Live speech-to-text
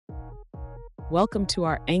Welcome to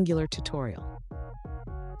our Angular tutorial.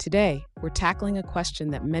 Today, we're tackling a question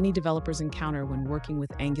that many developers encounter when working with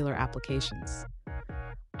Angular applications.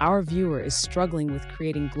 Our viewer is struggling with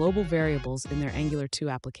creating global variables in their Angular 2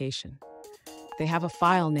 application. They have a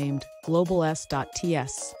file named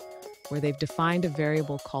globals.ts where they've defined a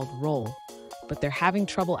variable called role, but they're having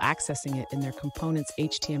trouble accessing it in their component's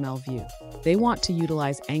HTML view. They want to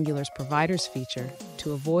utilize Angular's providers feature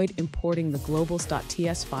to avoid importing the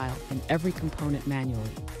globals.ts file in every component manually.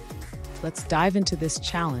 Let's dive into this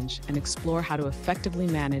challenge and explore how to effectively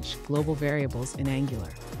manage global variables in Angular.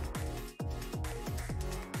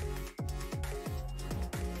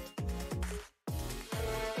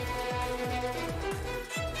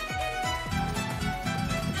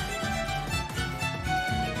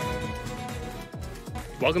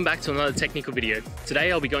 Welcome back to another technical video.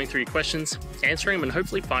 Today I'll be going through your questions, answering them and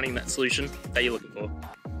hopefully finding that solution that you're looking for.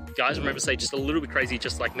 Guys, remember to stay just a little bit crazy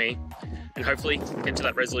just like me and hopefully get to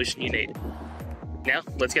that resolution you need. Now,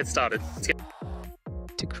 let's get started.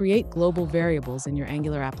 To create global variables in your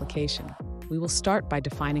Angular application, we will start by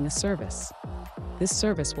defining a service. This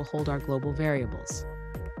service will hold our global variables.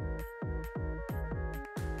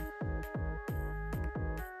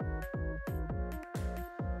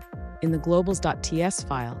 In the globals.ts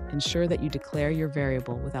file, ensure that you declare your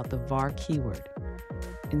variable without the var keyword.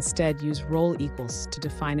 Instead, use role equals to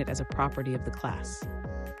define it as a property of the class.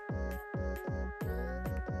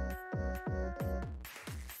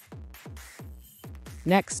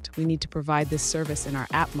 Next, we need to provide this service in our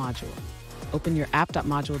app module. Open your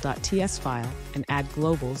app.module.ts file and add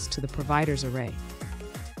globals to the providers array.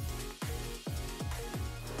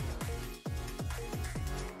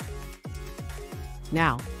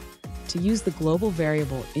 Now, to use the global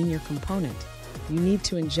variable in your component, you need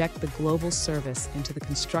to inject the global service into the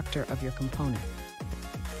constructor of your component.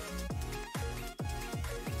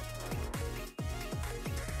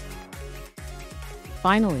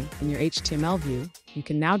 Finally, in your HTML view, you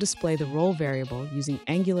can now display the role variable using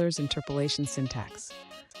Angular's interpolation syntax.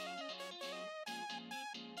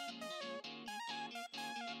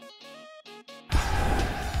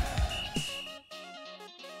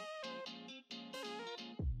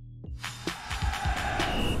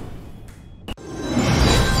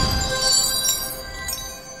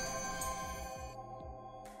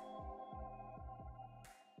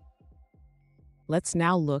 Let's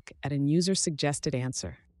now look at a user-suggested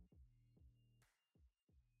answer.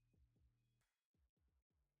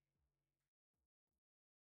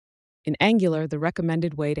 In Angular, the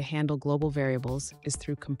recommended way to handle global variables is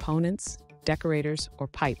through components, decorators, or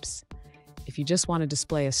pipes. If you just want to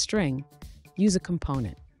display a string, use a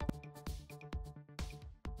component.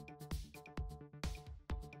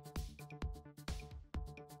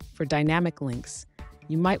 For dynamic links,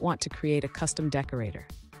 you might want to create a custom decorator.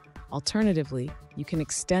 Alternatively, you can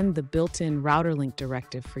extend the built-in router link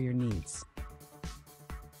directive for your needs.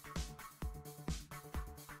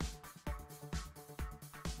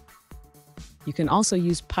 You can also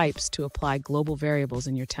use pipes to apply global variables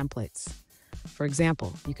in your templates. For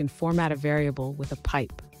example, you can format a variable with a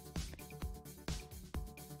pipe.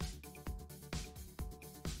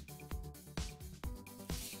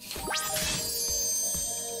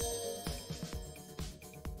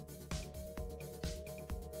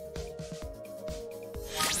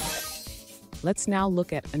 Let's now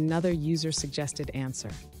look at another user-suggested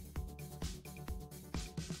answer.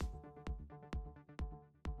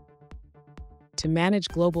 To manage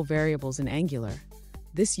global variables in Angular,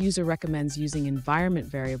 this user recommends using environment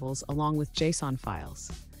variables along with JSON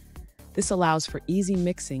files. This allows for easy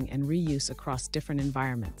mixing and reuse across different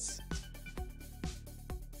environments.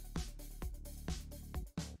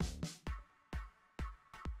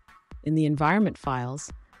 In the environment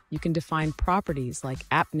files, you can define properties like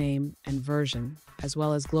app name and version, as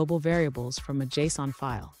well as global variables from a JSON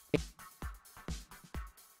file.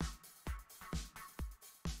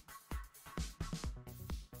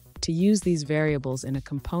 To use these variables in a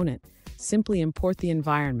component, simply import the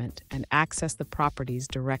environment and access the properties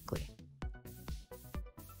directly.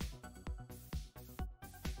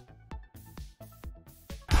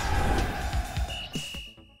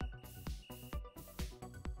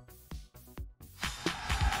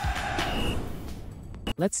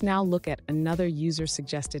 Let's now look at another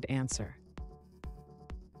user-suggested answer.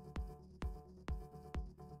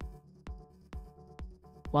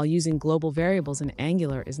 While using global variables in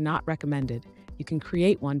Angular is not recommended, you can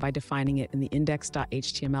create one by defining it in the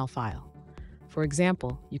index.html file. For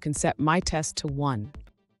example, you can set myTest to 1.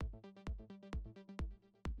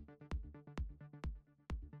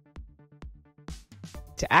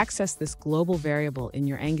 To access this global variable in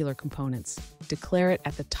your Angular components, declare it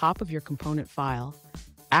at the top of your component file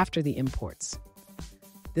after the imports.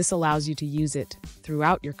 This allows you to use it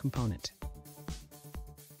throughout your component.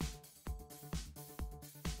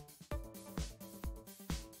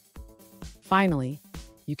 Finally,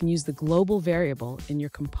 you can use the global variable in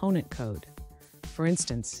your component code. For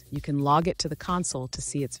instance, you can log it to the console to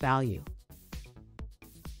see its value.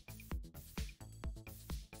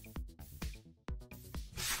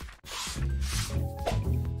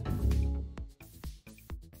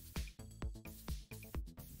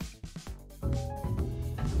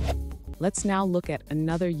 Let's now look at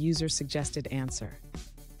another user-suggested answer.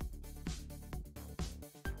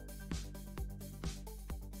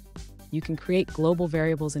 You can create global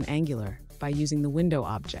variables in Angular by using the window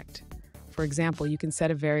object. For example, you can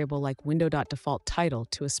set a variable like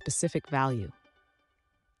window.defaultTitle to a specific value.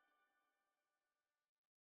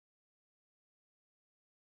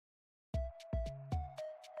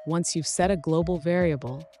 Once you've set a global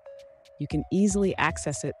variable, you can easily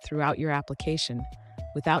access it throughout your application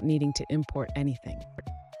without needing to import anything.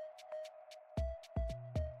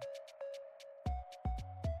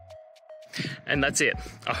 And that's it.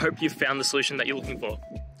 I hope you found the solution that you're looking for.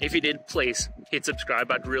 If you did, please hit subscribe.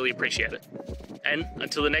 I'd really appreciate it. And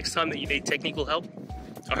until the next time that you need technical help,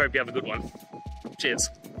 I hope you have a good one. Cheers.